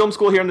I went to film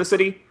school here in the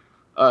city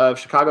of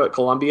Chicago at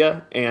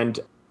Columbia, and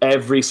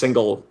every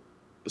single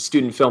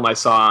student film I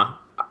saw,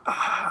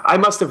 I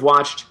must have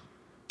watched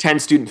 10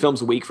 student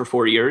films a week for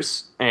 4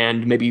 years,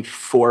 and maybe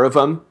 4 of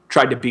them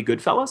tried to be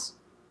Goodfellas.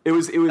 It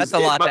was. That's a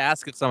lot to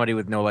ask of somebody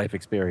with no life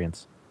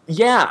experience.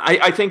 Yeah,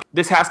 I think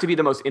this has to be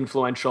the most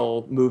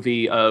influential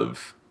movie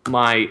of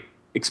my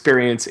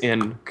experience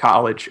in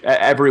college.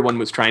 Everyone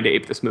was trying to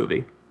ape this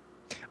movie.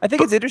 I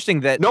think it's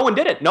interesting that no one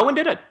did it.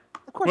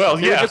 Of course, Well,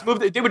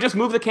 They would just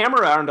move the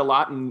camera around a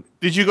lot. And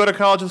Did you go to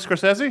college with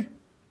Scorsese?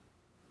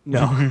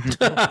 no,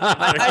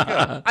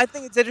 I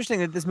think it's interesting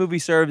that this movie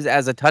serves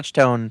as a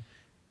touchstone,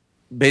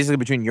 basically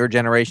between your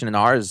generation and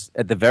ours,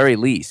 at the very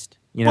least.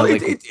 You know, well,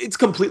 like, it's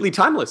completely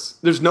timeless.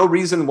 There's no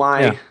reason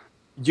why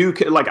you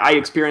could, like, I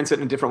experience it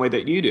in a different way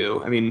that you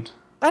do. I mean,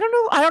 I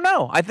don't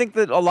know. I think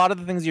that a lot of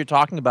the things you're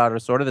talking about are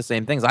sort of the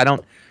same things.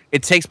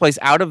 It takes place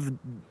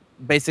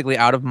basically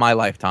out of my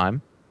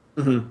lifetime.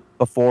 Mm-hmm.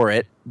 Before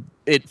it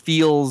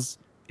feels,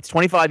 it's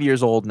 25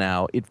 years old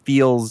now. It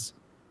feels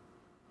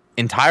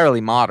entirely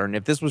modern.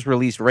 If this was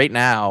released right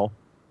now,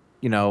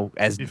 you know,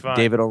 as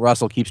David O.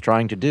 Russell keeps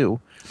trying to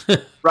do,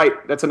 right?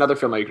 That's another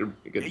film I could.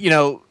 You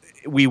know,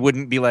 we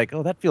wouldn't be like,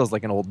 oh, that feels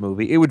like an old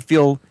movie. It would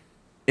feel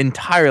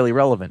entirely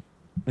relevant.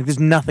 Like there's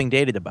nothing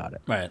dated about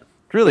it. Right.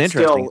 It's really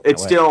interesting.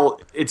 It's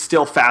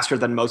still faster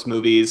than most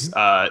movies.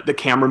 The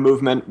camera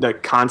movement, the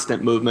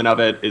constant movement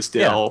of it is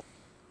still.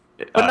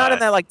 But not in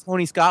that like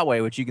Tony Scott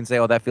way, which you can say,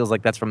 oh, that feels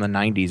like that's from the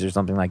 90s or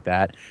something like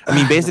that. I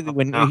mean, basically,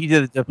 when he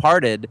did The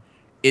Departed,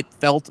 it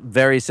felt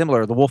very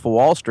similar. The Wolf of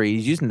Wall Street,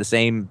 he's using the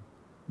same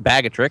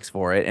bag of tricks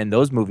for it, and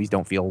those movies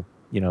don't feel,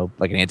 you know,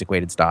 like an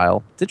antiquated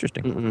style. It's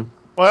interesting. Mm-mm.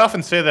 Well, I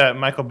often say that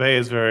Michael Bay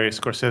is very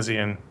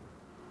Scorsesean.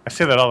 I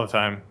say that all the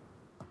time.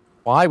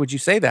 Why would you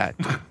say that?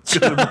 Because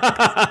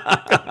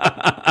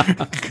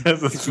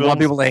You want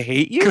people to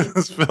hate you?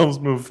 His films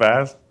move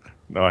fast.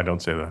 No, I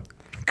don't say that.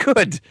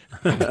 Good.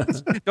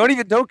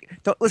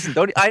 Don't listen.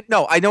 I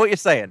know what you're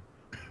saying.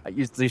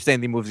 You're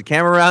saying he moves the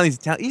camera around. He's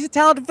a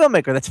talented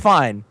filmmaker. That's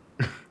fine.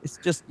 It's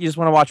just you just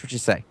want to watch what you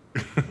say.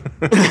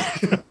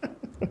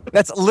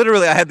 That's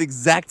literally. I had the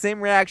exact same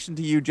reaction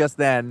to you just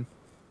then.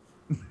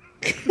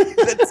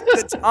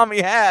 that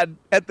Tommy had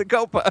at the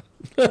Copa.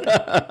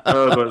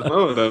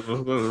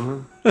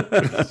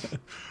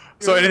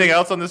 So, anything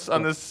else on this,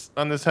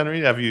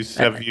 Henry? Do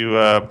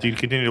you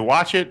continue to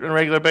watch it on a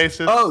regular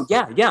basis? Oh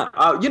yeah.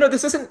 You know,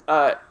 this isn't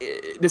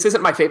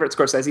my favorite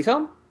Scorsese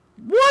film.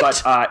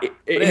 What? But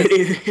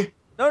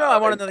No, I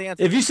want to know the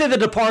answer. If you say The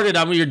Departed,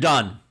 you're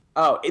done.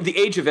 Oh, The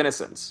Age of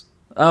Innocence.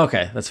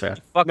 Okay, that's fair.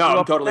 No,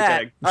 I'm totally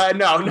kidding.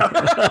 No.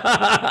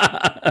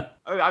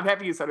 I'm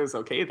happy you said it was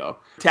okay though.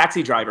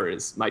 Taxi Driver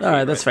is my favorite. All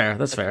right, that's fair.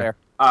 That's fair.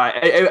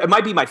 It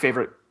might be my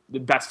favorite, the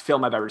best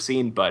film I've ever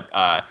seen, but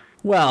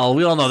well,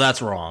 we all know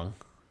that's wrong.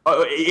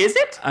 Is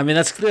it? I mean,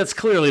 that's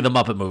clearly the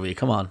Muppet movie.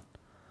 Come on.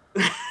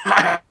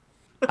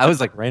 I was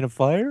like, Rain of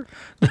Fire?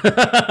 But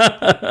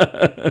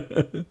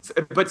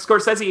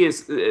Scorsese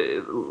is...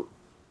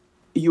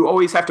 you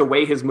always have to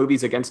weigh his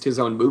movies against his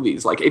own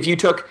movies. Like,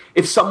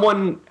 if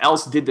someone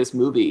else did this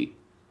movie,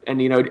 and,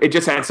 you know, it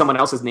just had someone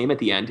else's name at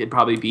the end, it'd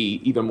probably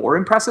be even more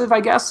impressive, I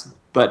guess.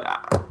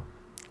 But...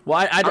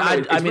 Well,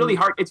 I mean, really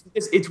hard.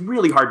 It's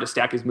really hard to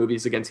stack his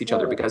movies against each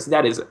other because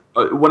that is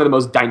one of the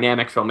most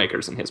dynamic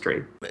filmmakers in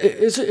history.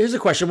 Here's a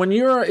question: when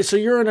you're a young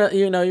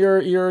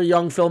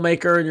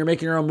filmmaker and you're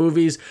making your own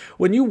movies,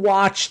 when you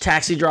watch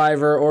Taxi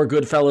Driver or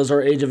Goodfellas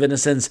or Age of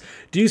Innocence,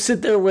 do you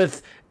sit there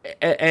with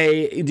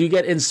do you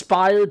get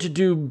inspired to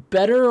do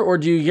better, or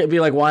do you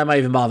be like, why am I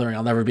even bothering?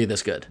 I'll never be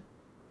this good.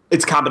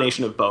 It's a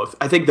combination of both.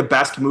 I think the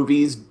best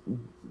movies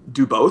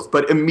do both,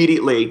 but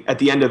immediately at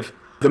the end of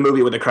the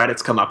movie when the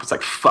credits come up, it's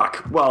like,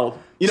 fuck. Well,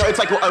 you know, it's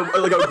like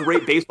a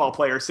great baseball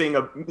player seeing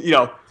a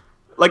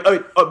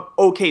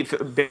okay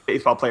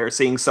baseball player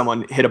seeing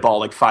someone hit a ball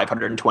like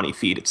 520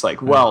 feet. It's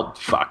like, well,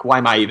 fuck. Why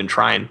am I even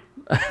trying?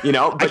 You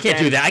know, I can't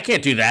do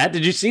that.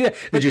 Did you see that?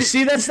 Did you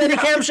see that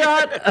Steadicam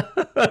shot?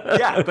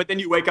 Yeah, but then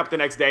you wake up the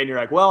next day and you're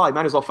like, well, I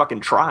might as well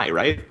fucking try,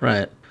 right?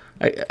 Right.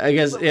 I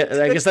guess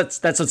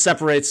that's what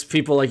separates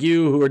people like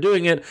you who are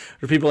doing it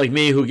or people like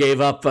me who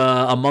gave up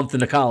a month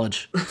into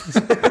college.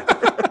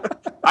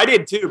 I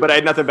did too, but I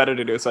had nothing better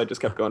to do, so I just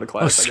kept going to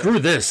class. Oh, screw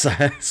this.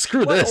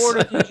 Screw this. What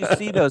order did you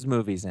see those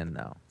movies in,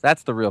 though?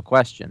 That's the real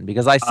question.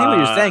 Because I see what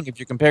you're saying if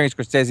you're comparing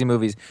Scorsese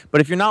movies, but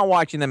if you're not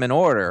watching them in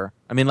order,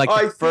 I mean, like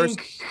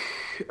Goodfellas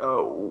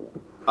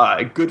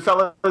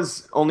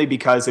only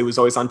because it was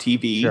always on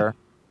TV. Sure.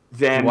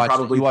 Then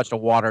you watched a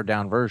watered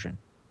down version.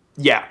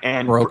 Yeah,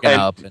 and broken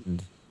up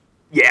and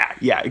yeah,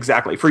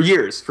 exactly. For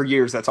years,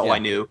 that's all I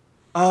knew.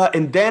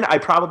 And then I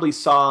probably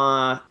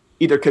saw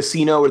either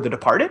Casino or The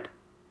Departed.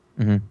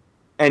 Mm-hmm.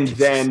 And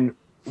then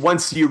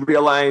once you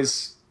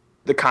realize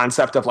the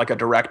concept of like a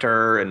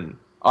director and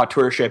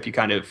auteurship, you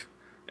kind of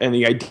and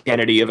the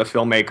identity of a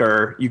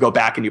filmmaker, you go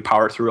back and you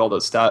power through all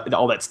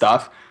that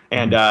stuff.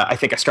 And I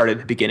think I started at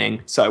the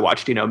beginning. So I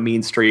watched,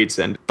 Mean Streets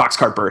and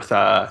Boxcar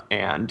Bertha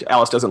and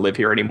Alice Doesn't Live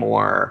Here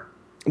Anymore.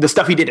 The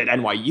stuff he did at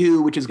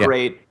NYU, which is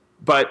great.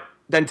 But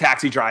then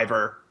Taxi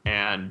Driver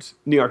and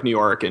New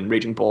York and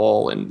Raging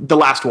Bull and The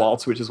Last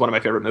Waltz, which is one of my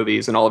favorite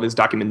movies, and all of his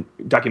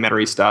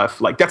documentary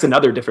stuff. Like, that's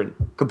another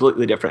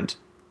completely different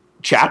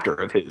chapter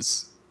of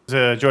his.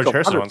 The George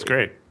Harrison one's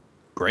great.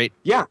 Great.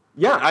 Yeah.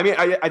 I mean,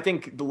 I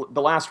think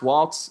The Last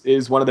Waltz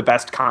is one of the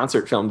best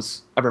concert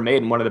films ever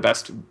made and one of the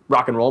best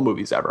rock and roll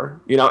movies ever.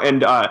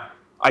 And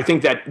I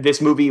think that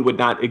this movie would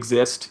not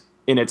exist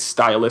in its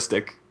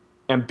stylistic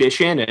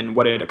ambition and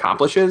what it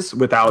accomplishes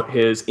without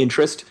his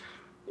interest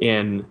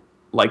in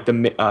like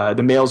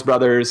the Mails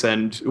brothers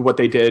and what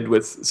they did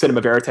with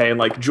Cinema Verite and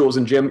like Jules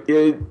and Jim.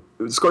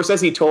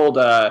 Scorsese told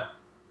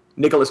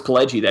Nicholas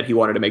Pileggi that he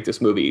wanted to make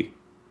this movie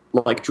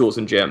like Jules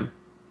and Jim.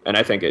 And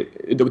I think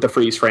with the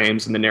freeze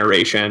frames and the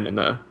narration and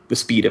the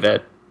speed of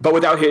it. But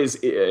without his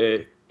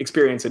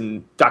experience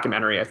in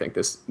documentary, I think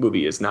this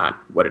movie is not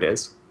what it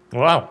is.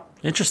 Wow.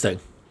 Interesting.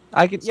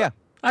 I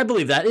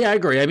believe that. Yeah, I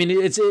agree. I mean,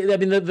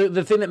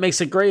 the thing that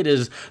makes it great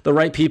is the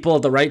right people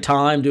at the right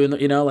time doing,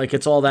 like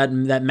it's all that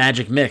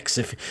magic mix.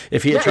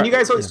 And you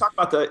guys always talk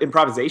about the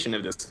improvisation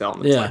of this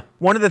film. It's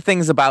one of the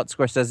things about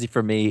Scorsese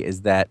for me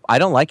is that I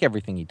don't like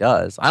everything he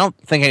does. I don't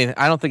think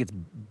it's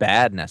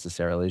bad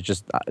necessarily. It's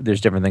just there's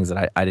different things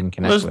that I didn't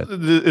connect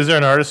with. Is there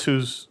an artist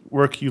whose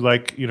work you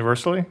like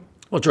universally?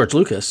 Well, George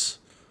Lucas.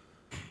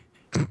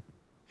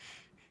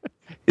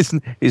 He's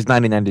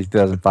 1990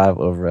 2005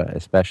 over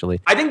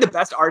especially. I think the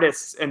best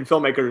artists and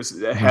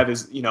filmmakers have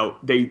is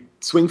they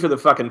swing for the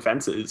fucking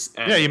fences.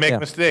 And you make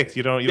mistakes.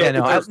 You don't.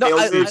 Their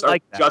failures are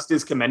just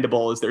as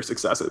commendable as their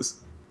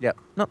successes. Yeah,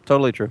 no,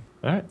 totally true.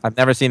 All right. I've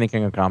never seen The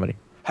King of Comedy.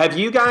 Have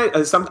you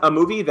guys a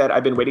movie that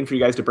I've been waiting for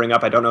you guys to bring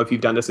up? I don't know if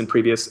you've done this in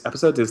previous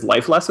episodes. Is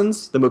Life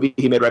Lessons, the movie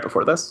he made right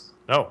before this?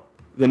 No.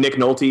 The Nick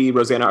Nolte,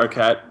 Rosanna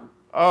Arquette.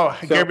 Oh,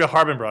 Gabriel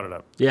Harbin brought it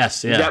up.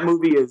 Yes, yeah. That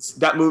movie.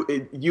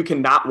 You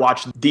cannot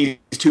watch these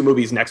two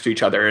movies next to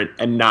each other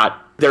and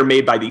not. They're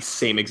made by the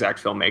same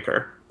exact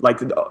filmmaker. Like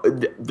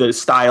the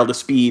style, the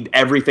speed,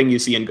 everything you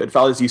see in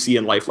Goodfellas, you see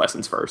in Life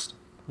Lessons first.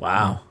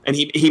 Wow. And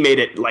he made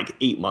it like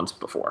 8 months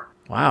before.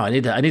 Wow. I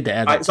need to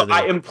add that.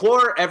 I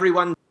implore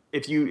everyone,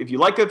 if you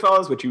like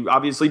Goodfellas, which you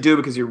obviously do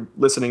because you're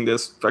listening to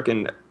this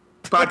fucking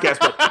podcast,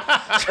 but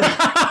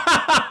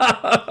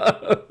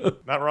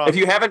not wrong. If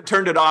you haven't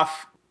turned it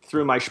off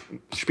through my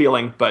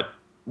spieling, but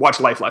watch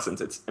Life Lessons.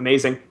 It's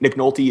amazing. Nick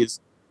Nolte is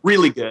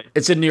really good.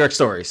 It's in New York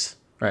Stories,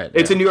 right?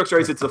 It's in New York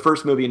Stories. It's the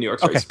first movie in New York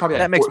Stories. Okay, It's probably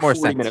that like makes more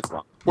 40 sense. minutes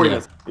long. 40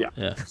 minutes.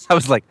 Yeah. I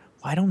was like,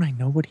 why don't I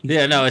know what he's?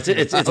 Yeah, no, it's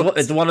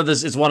one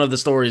of the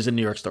stories in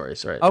New York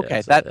Stories, right?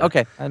 Okay, Yeah,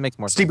 that makes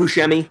more Steve sense.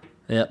 Buscemi.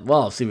 Yeah,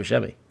 well, Steve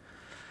Buscemi.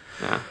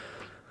 Yeah.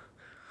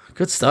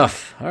 Good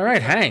stuff. All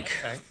right, Hank.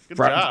 Good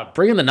job.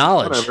 Bringing the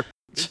knowledge. Whatever.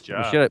 Good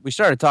job. We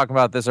started talking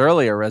about this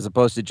earlier as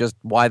opposed to just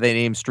why they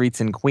name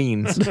streets in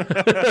Queens.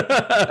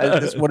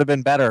 This would have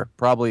been better,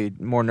 probably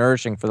more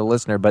nourishing for the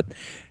listener. But,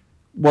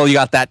 well, you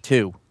got that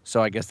too,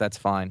 so I guess that's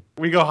fine.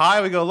 We go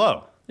high, we go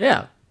low.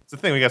 Yeah, It's the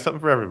thing. We got something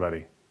for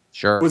everybody.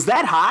 Sure. Was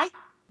that high?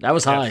 that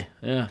was high.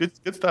 Yeah.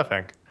 Good stuff,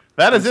 Hank.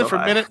 That is so it for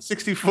high. minute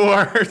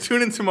 64.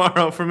 Tune in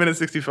tomorrow for minute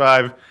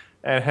 65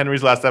 and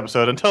Henry's last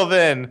episode. Until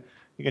then,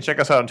 you can check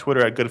us out on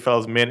Twitter at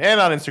Goodfellas Min and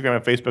on Instagram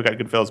and Facebook at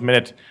Goodfellas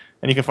Minute.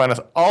 And you can find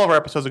all of our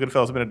episodes at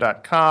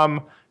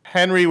goodfellasminute.com.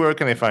 Henry, where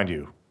can they find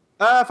you?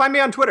 Find me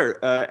on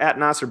Twitter at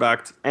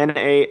Nasserbakht,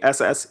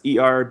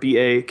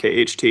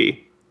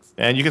 Nasserbakht.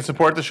 And you can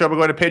support the show by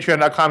going to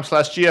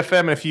patreon.com/GFM.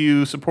 And if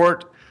you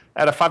support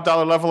at a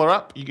 $5 level or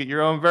up, you get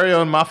your very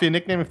own Mafia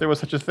nickname if there was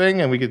such a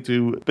thing. And we get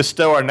to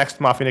bestow our next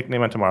Mafia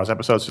nickname on tomorrow's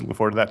episode. So look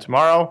forward to that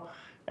tomorrow.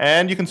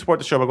 And you can support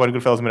the show by going to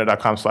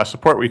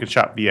goodfellasminute.com/support, where you can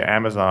shop via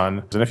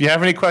Amazon. And if you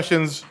have any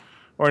questions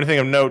or anything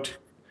of note,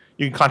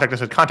 you can contact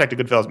us at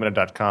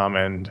contact@goodfellasminute.com.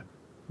 And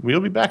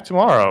we'll be back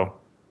tomorrow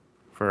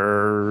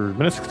for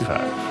minute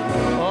 65.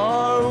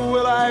 Or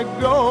will I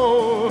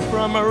go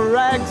from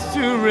rags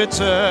to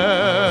riches?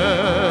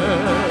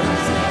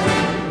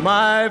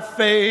 My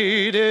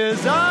fate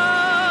is